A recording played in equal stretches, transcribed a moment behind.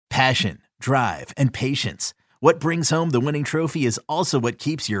Passion, drive, and patience. What brings home the winning trophy is also what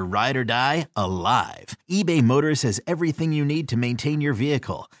keeps your ride or die alive. eBay Motors has everything you need to maintain your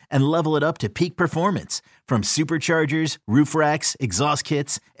vehicle and level it up to peak performance, from superchargers, roof racks, exhaust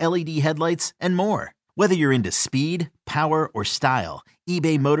kits, LED headlights, and more. Whether you're into speed, power, or style,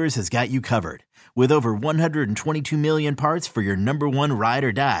 eBay Motors has got you covered. With over 122 million parts for your number one ride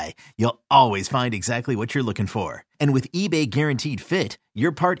or die, you'll always find exactly what you're looking for. And with eBay Guaranteed Fit,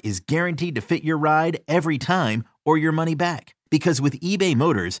 your part is guaranteed to fit your ride every time or your money back. Because with eBay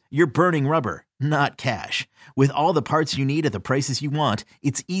Motors, you're burning rubber, not cash. With all the parts you need at the prices you want,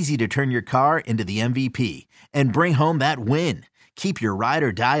 it's easy to turn your car into the MVP and bring home that win. Keep your ride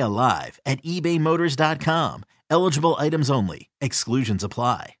or die alive at ebaymotors.com. Eligible items only. Exclusions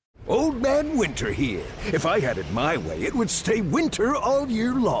apply. Old Man Winter here. If I had it my way, it would stay winter all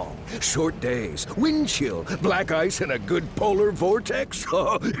year long. Short days, wind chill, black ice, and a good polar vortex.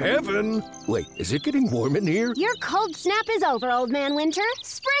 Oh, heaven. Wait, is it getting warm in here? Your cold snap is over, Old Man Winter.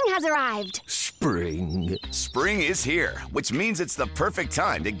 Spring has arrived. Spring. Spring is here, which means it's the perfect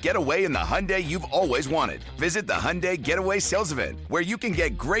time to get away in the Hyundai you've always wanted. Visit the Hyundai Getaway Sales Event, where you can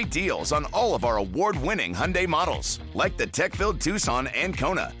get great deals on all of our award-winning Hyundai models, like the tech-filled Tucson and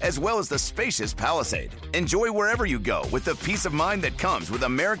Kona, as well as the spacious Palisade. Enjoy wherever you go with the peace of mind that comes with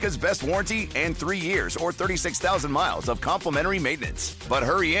America's best warranty and 3 years or 36,000 miles of complimentary maintenance. But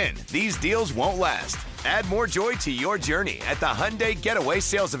hurry in, these deals won't last. Add more joy to your journey at the Hyundai Getaway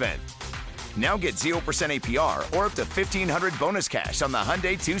Sales Event. Now get 0% APR or up to $1,500 bonus cash on the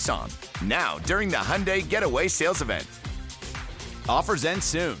Hyundai Tucson. Now, during the Hyundai Getaway Sales Event. Offers end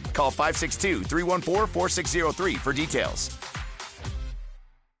soon. Call 562-314-4603 for details.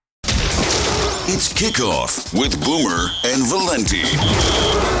 It's Kickoff with Boomer and Valenti.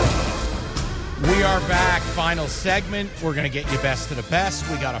 We are back. Final segment. We're going to get you best of the best.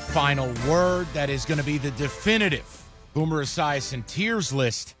 We got a final word that is going to be the definitive Boomer Esiason tiers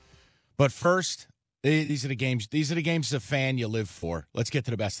list. But first, these are the games. These are the games as a fan you live for. Let's get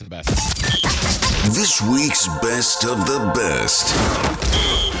to the best of the best. This week's best of the best.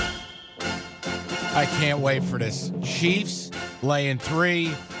 I can't wait for this. Chiefs laying 3,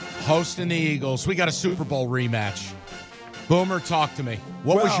 hosting the Eagles. We got a Super Bowl rematch. Boomer, talk to me.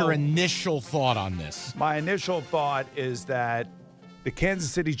 What was your initial thought on this? My initial thought is that the Kansas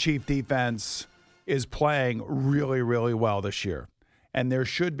City Chief defense is playing really, really well this year. And there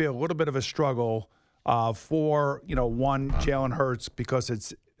should be a little bit of a struggle for, Jalen Hurts, because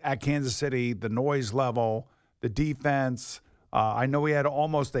it's at Kansas City, the noise level, the defense. I know he had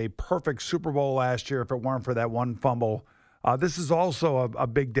almost a perfect Super Bowl last year if it weren't for that one fumble. This is also a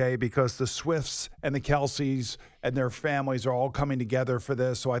big day because the Swifts and the Kelceys and their families are all coming together for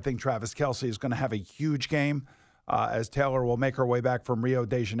this. So I think Travis Kelce is going to have a huge game as Taylor will make her way back from Rio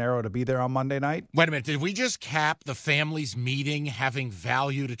de Janeiro to be there on Monday night. Wait a minute. Did we just cap the family's meeting having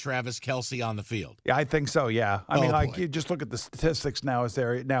value to Travis Kelce on the field? Yeah, I think so, yeah. I mean, boy. you just look at the statistics now.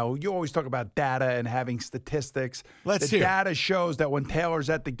 Now, you always talk about data and having statistics. Let's hear. Data shows that when Taylor's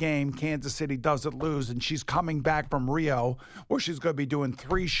at the game, Kansas City doesn't lose, and she's coming back from Rio, where she's going to be doing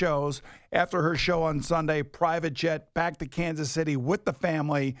 3 shows. After her show on Sunday, private jet back to Kansas City with the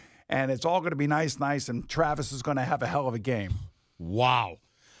family, and it's all going to be nice, and Travis is going to have a hell of a game. Wow.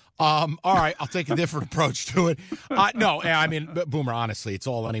 All right, I'll take a different approach to it. No, I mean, Boomer, honestly, it's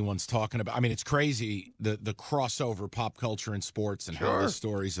all anyone's talking about. I mean, it's crazy, the crossover pop culture and sports and how this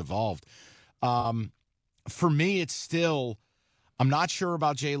story's evolved. For me, it's still, I'm not sure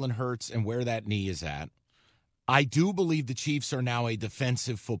about Jalen Hurts and where that knee is at. I do believe the Chiefs are now a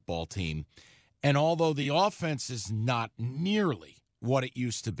defensive football team. And although the offense is not nearly what it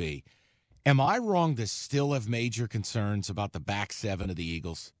used to be, am I wrong to still have major concerns about the back 7 of the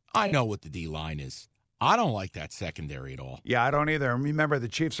Eagles? I know what the D-line is. I don't like that secondary at all. Yeah, I don't either. And remember, the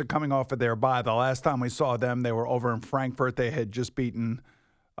Chiefs are coming off of their bye. The last time we saw them, they were over in Frankfurt. They had just beaten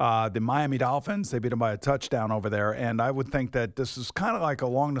the Miami Dolphins. They beat them by a touchdown over there. And I would think that this is kind of like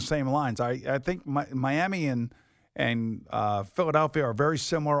along the same lines. I think Miami and Philadelphia are very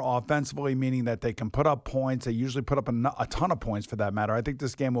similar offensively, meaning that they can put up points. They usually put up a ton of points for that matter. I think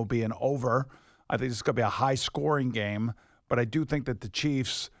this game will be an over. I think it's going to be a high-scoring game. But I do think that the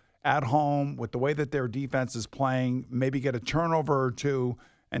Chiefs at home, with the way that their defense is playing, maybe get a turnover or two,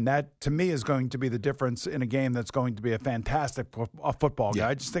 and that, to me, is going to be the difference in a game that's going to be a fantastic football game.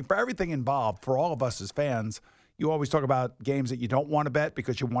 I just think for everything involved, for all of us as fans, you always talk about games that you don't want to bet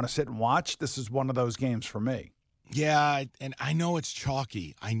because you want to sit and watch. This is one of those games for me. Yeah, and I know it's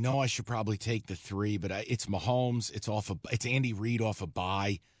chalky. I know I should probably take the 3, but it's Mahomes. It's Andy Reid off a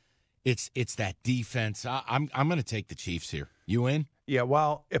bye. It's that defense. I'm going to take the Chiefs here. You in? Yeah,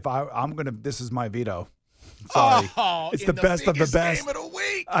 well, if I'm going to, this is my veto. Sorry. It's the best of the best. Game of the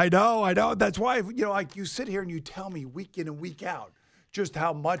week. I know. That's why, like you sit here and you tell me week in and week out just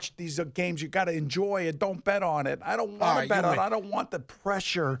how much these are games you got to enjoy and don't bet on it. I don't want to bet on it. I don't want the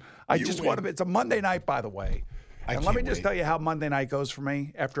pressure. I just want to. It's a Monday night, by the way. And let me just tell you how Monday night goes for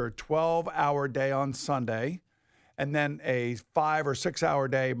me. After a 12-hour day on Sunday, and then a 5 or 6 hour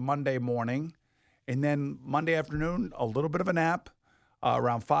day Monday morning, and then Monday afternoon, a little bit of a nap,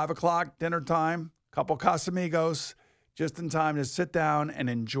 around 5 o'clock, dinner time, couple Casamigos, just in time to sit down and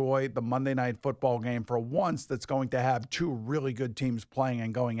enjoy the Monday night football game for once that's going to have two really good teams playing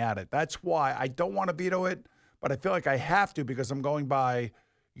and going at it. That's why I don't want to veto it, but I feel like I have to because I'm going by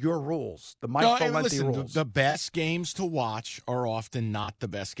your rules, the Mike Valenti rules. The best games to watch are often not the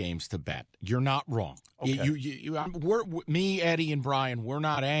best games to bet. You're not wrong. Okay. Me, Eddie, and Brian, we're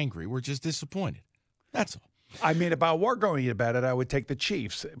not angry. We're just disappointed. That's all. I mean, if I were going to bet it, I would take the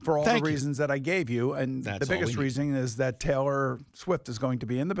Chiefs for all the reasons that I gave you. And the biggest reason is that Taylor Swift is going to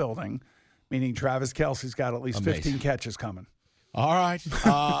be in the building, meaning Travis Kelce's got at least 15 catches coming. All right.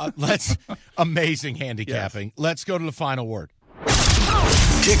 Amazing handicapping. Yes. Let's go to the final word.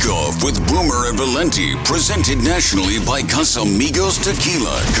 Kickoff with Boomer and Valenti, presented nationally by Casamigos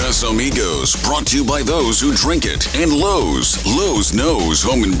Tequila. Casamigos, brought to you by those who drink it. And Lowe's. Lowe's knows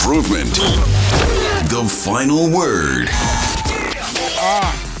home improvement. The final word. All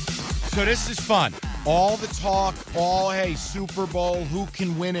right. So this is fun. All the talk, hey, Super Bowl, who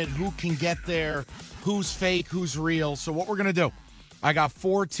can win it, who can get there, who's fake, who's real. So what we're going to do, I got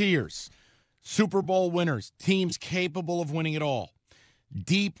 4 tiers. Super Bowl winners, teams capable of winning it all.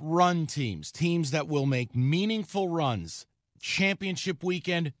 Deep run teams that will make meaningful runs. Championship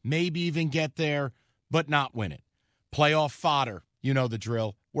weekend, maybe even get there, but not win it. Playoff fodder, you know the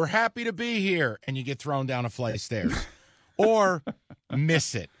drill. We're happy to be here, and you get thrown down a flight of stairs. Or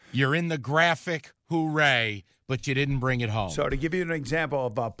miss it. You're in the graphic, hooray, but you didn't bring it home. So to give you an example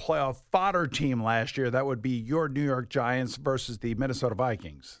of a playoff fodder team last year, that would be your New York Giants versus the Minnesota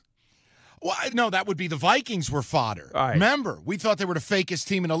Vikings. Well, no, that would be the Vikings were fodder. Right. Remember, we thought they were the fakest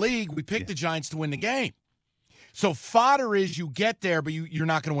team in the league. We picked the Giants to win the game. So fodder is you get there, but you're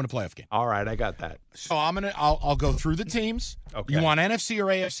not going to win a playoff game. All right, I got that. So I'll go through the teams. Okay. You want NFC or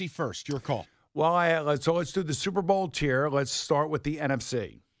AFC first? Your call. Well, let's do the Super Bowl tier. Let's start with the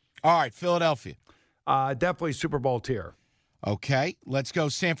NFC. All right, Philadelphia. Definitely Super Bowl tier. Okay, let's go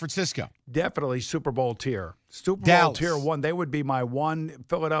San Francisco. Definitely Super Bowl tier. Super Dallas. Bowl tier 1, they would be my 1.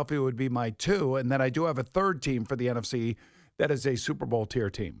 Philadelphia would be my 2. And then I do have a third team for the NFC that is a Super Bowl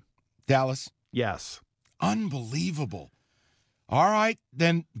tier team. Dallas? Yes. Unbelievable. All right,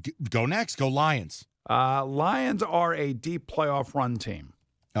 then go next. Go Lions. Lions are a deep playoff run team.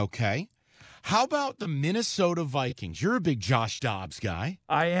 Okay. How about the Minnesota Vikings? You're a big Josh Dobbs guy.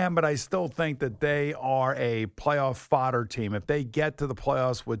 I am, but I still think that they are a playoff fodder team. If they get to the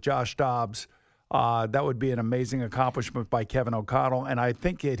playoffs with Josh Dobbs, that would be an amazing accomplishment by Kevin O'Connell, and I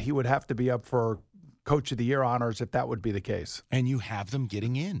think he would have to be up for Coach of the Year honors if that would be the case. And you have them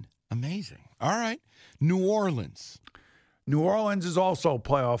getting in. Amazing. All right. New Orleans. New Orleans is also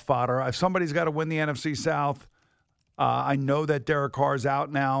playoff fodder. If somebody's got to win the NFC South, I know that Derek Carr's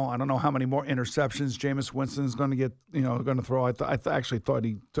out now. I don't know how many more interceptions Jameis Winston's going to get, going to throw. I actually thought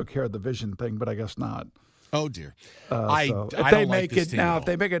he took care of the vision thing, but I guess not. Oh, dear. If they make it now, if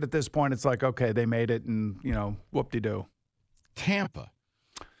they make it at this point, it's like, okay, they made it and, whoop-de-doo. Tampa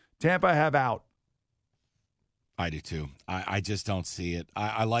I have out. I do too. I just don't see it.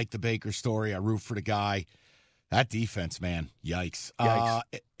 I like the Baker story. I root for the guy. That defense, man, yikes.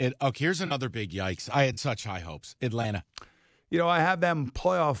 Okay, here's another big yikes. I had such high hopes. Atlanta. I have them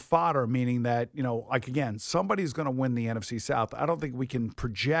playoff fodder, meaning that, again, somebody's going to win the NFC South. I don't think we can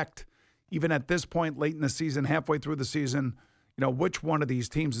project, even at this point late in the season, halfway through the season, which one of these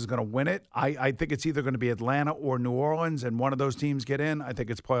teams is going to win it. I think it's either going to be Atlanta or New Orleans, and one of those teams get in. I think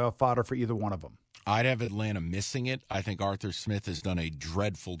it's playoff fodder for either one of them. I'd have Atlanta missing it. I think Arthur Smith has done a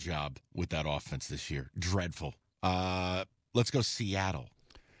dreadful job with that offense this year. Dreadful. Let's go Seattle.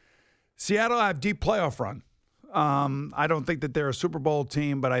 Seattle, I have deep playoff run. I don't think that they're a Super Bowl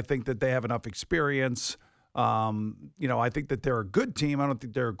team, but I think that they have enough experience. I think that they're a good team. I don't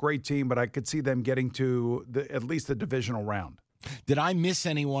think they're a great team, but I could see them getting to at least the divisional round. Did I miss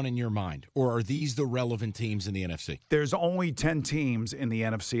anyone in your mind, or are these the relevant teams in the NFC? There's only 10 teams in the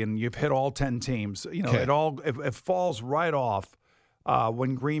NFC, and you've hit all 10 teams. Okay. It falls right off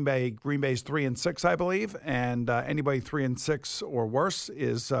when Green Bay's 3-6, I believe, and anybody 3-6 or worse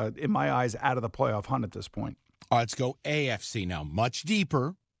is, in my eyes, out of the playoff hunt at this point. All right, let's go AFC now. Much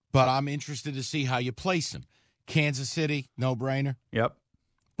deeper, but I'm interested to see how you place them. Kansas City, no-brainer. Yep.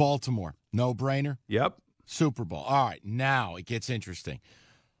 Baltimore, no-brainer. Yep. Super Bowl. All right, now it gets interesting.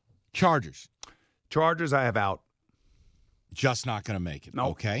 Chargers. Chargers, I have out. Just not going to make it.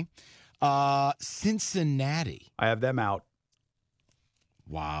 Nope. Okay. Cincinnati. I have them out.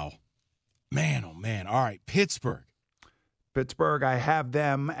 Wow. Man, oh, man. All right, Pittsburgh. Pittsburgh, I have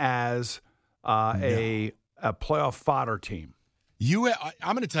them as a playoff fodder team.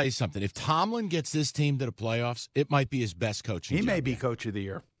 I'm going to tell you something. If Tomlin gets this team to the playoffs, it might be his best coaching He job may be yet. coach of the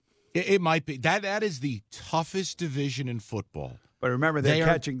year. It might be. That is the toughest division in football. But remember,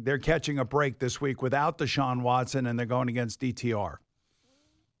 they're catching a break this week without Deshaun Watson, and they're going against DTR.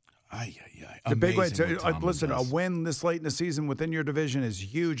 The big way listen, a win this late in the season within your division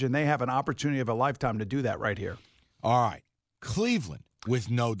is huge, and they have an opportunity of a lifetime to do that right here. All right. Cleveland with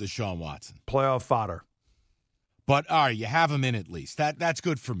no Deshaun Watson. Playoff fodder. But, all right, you have him in at least. That's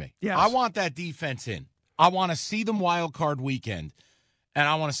good for me. Yes. I want that defense in. I want to see them wild card weekend, and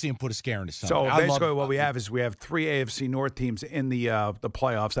I want to see them put a scare into something. So basically what we have is we have 3 AFC North teams in the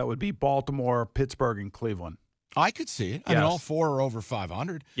playoffs. That would be Baltimore, Pittsburgh, and Cleveland. I could see it. I mean, all 4 are over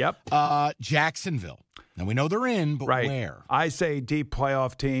 500. Yep. Jacksonville. Now, we know they're in, but where? I say deep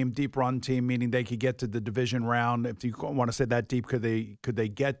playoff team, deep run team, meaning they could get to the division round. If you want to say that deep, could they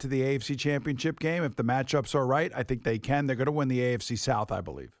get to the AFC Championship game? If the matchups are right, I think they can. They're going to win the AFC South, I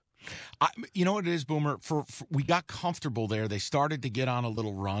believe. You know what it is, Boomer? We got comfortable there. They started to get on a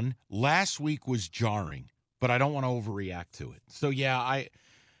little run. Last week was jarring, but I don't want to overreact to it. So, yeah,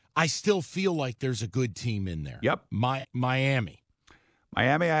 I still feel like there's a good team in there. Yep. Miami, I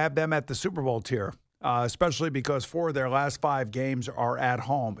have them at the Super Bowl tier, especially because 4 of their last 5 games are at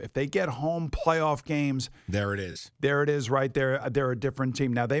home. If they get home playoff games. There it is. There it is right there. They're a different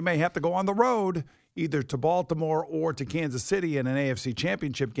team. Now, they may have to go on the road either to Baltimore or to Kansas City in an AFC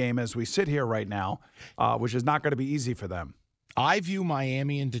Championship game as we sit here right now, which is not going to be easy for them. I view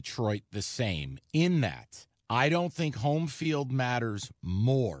Miami and Detroit the same in that I don't think home field matters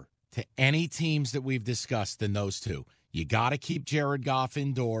more to any teams that we've discussed than those two. You got to keep Jared Goff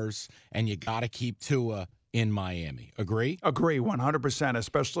indoors, and you got to keep Tua in Miami. Agree? Agree, 100%,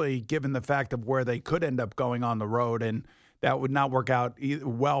 especially given the fact of where they could end up going on the road, and that would not work out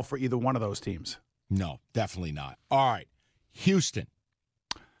well for either one of those teams. No, definitely not. All right, Houston.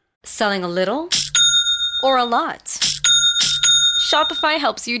 Selling a little or a lot? Shopify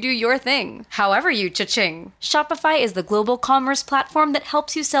helps you do your thing, however you cha-ching. Shopify is the global commerce platform that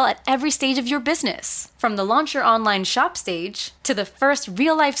helps you sell at every stage of your business. From the launch your online shop stage, to the first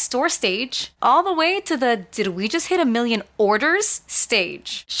real-life store stage, all the way to the did we just hit 1 million orders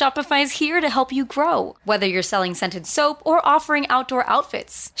stage. Shopify's here to help you grow. Whether you're selling scented soap or offering outdoor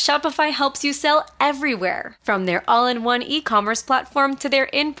outfits, Shopify helps you sell everywhere. From their all-in-one e-commerce platform to their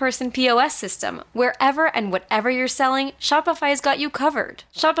in-person POS system, wherever and whatever you're selling, Shopify's got you covered.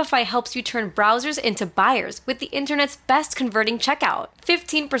 Shopify helps you turn browsers into buyers with the internet's best converting checkout.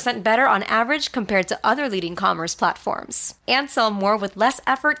 15% better on average compared to other leading commerce platforms. And sell more with less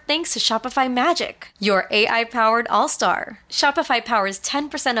effort thanks to Shopify Magic, your AI-powered all-star. Shopify powers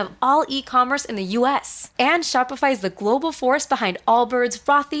 10% of all e-commerce in the U.S. And Shopify is the global force behind Allbirds,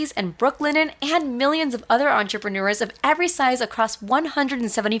 Rothy's, and Brooklinen, and millions of other entrepreneurs of every size across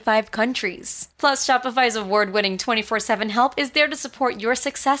 175 countries. Plus, Shopify's award-winning 24/7 help is there to support your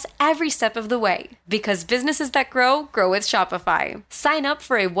success every step of the way. Because businesses that grow with Shopify. Sign up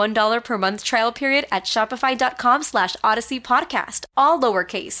for a $1 per month trial period at shopify.com/Odyssey Podcast, all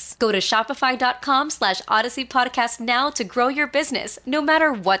lowercase. Go to shopify.com/Odyssey Podcast now to grow your business, no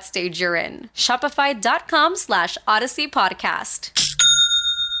matter what stage you're in. Shopify.com/Odyssey Podcast.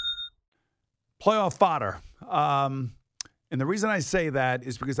 Playoff fodder. And the reason I say that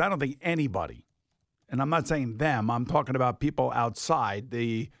is because I don't think anybody, and I'm not saying them, I'm talking about people outside,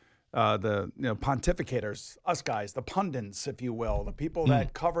 the pontificators, us guys, the pundits, if you will, the people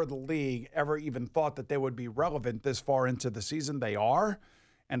that cover the league ever even thought that they would be relevant this far into the season. They are.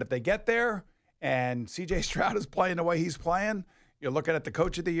 And if they get there and C.J. Stroud is playing the way he's playing, you're looking at the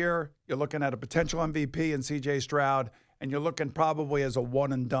coach of the year, you're looking at a potential MVP in C.J. Stroud, and you're looking probably as a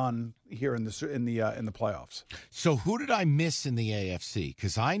one and done here in the playoffs. So who did I miss in the AFC?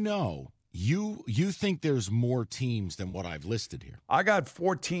 Because I know you think there's more teams than what I've listed here. I got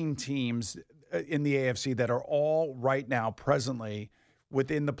 14 teams in the AFC that are all right now presently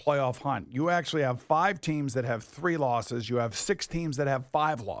within the playoff hunt. You actually have 5 teams that have 3 losses. You have 6 teams that have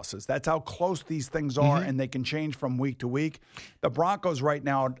 5 losses. That's how close these things are, and they can change from week to week. The Broncos right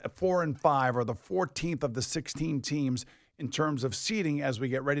now at 4-5 are the 14th of the 16 teams in terms of seeding as we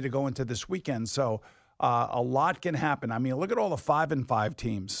get ready to go into this weekend. So a lot can happen. I mean, look at all the 5-5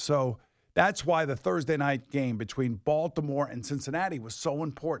 teams. So That's why the Thursday night game between Baltimore and Cincinnati was so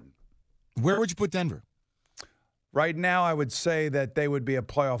important. Where would you put Denver? Right now, I would say that they would be a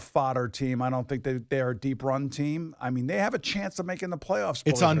playoff fodder team. I don't think they're a deep run team. I mean, they have a chance of making the playoffs.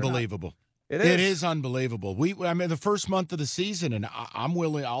 It's unbelievable. It is. It is unbelievable. I mean, the first month of the season, and I'm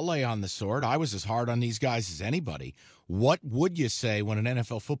willing, I'll lay on the sword. I was as hard on these guys as anybody. What would you say when an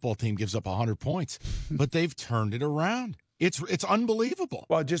NFL football team gives up 100 points? But they've turned it around. It's unbelievable.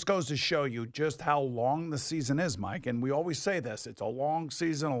 Well, it just goes to show you just how long the season is, Mike. And we always say this. It's a long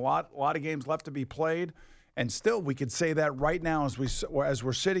season, a lot of games left to be played. And still, we could say that right now as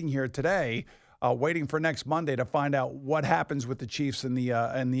we're sitting here today, waiting for next Monday to find out what happens with the Chiefs and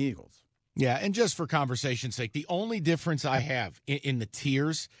the Eagles. Yeah, and just for conversation's sake, the only difference I have in the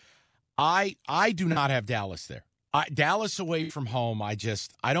tiers, I do not have Dallas there. Dallas away from home, I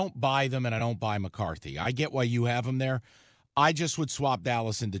don't buy them, and I don't buy McCarthy. I get why you have them there. I just would swap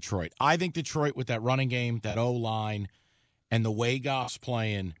Dallas and Detroit. I think Detroit with that running game, that O-line, and the way Goff's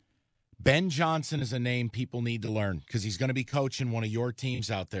playing, Ben Johnson is a name people need to learn because he's going to be coaching one of your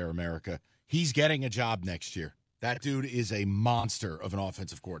teams out there, America. He's getting a job next year. That dude is a monster of an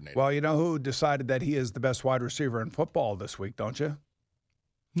offensive coordinator. Well, you know who decided that he is the best wide receiver in football this week, don't you?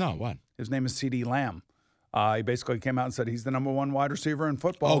 No, what? His name is CeeDee Lamb. He basically came out and said he's the number one wide receiver in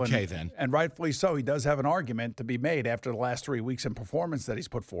football. Okay, then. And rightfully so. He does have an argument to be made after the last 3 weeks in performance that he's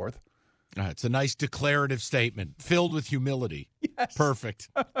put forth. It's a nice declarative statement filled with humility. Yes. Perfect.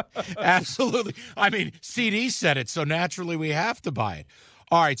 Absolutely. I mean, CD said it, so naturally we have to buy it.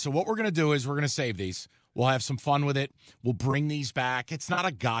 All right, so what we're going to do is we're going to save these. We'll have some fun with it. We'll bring these back. It's not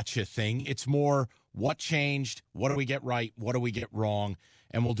a gotcha thing. It's more what changed, what do we get right, what do we get wrong,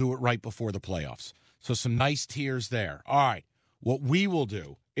 and we'll do it right before the playoffs. So some nice tiers there. All right, what we will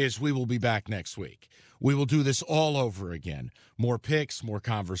do is we will be back next week. We will do this all over again. More picks, more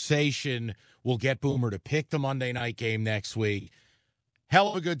conversation. We'll get Boomer to pick the Monday night game next week. Hell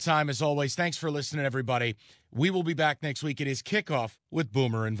of a good time as always. Thanks for listening, everybody. We will be back next week. It is Kickoff with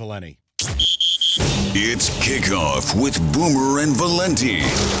Boomer and Valenti. It's Kickoff with Boomer and Valenti.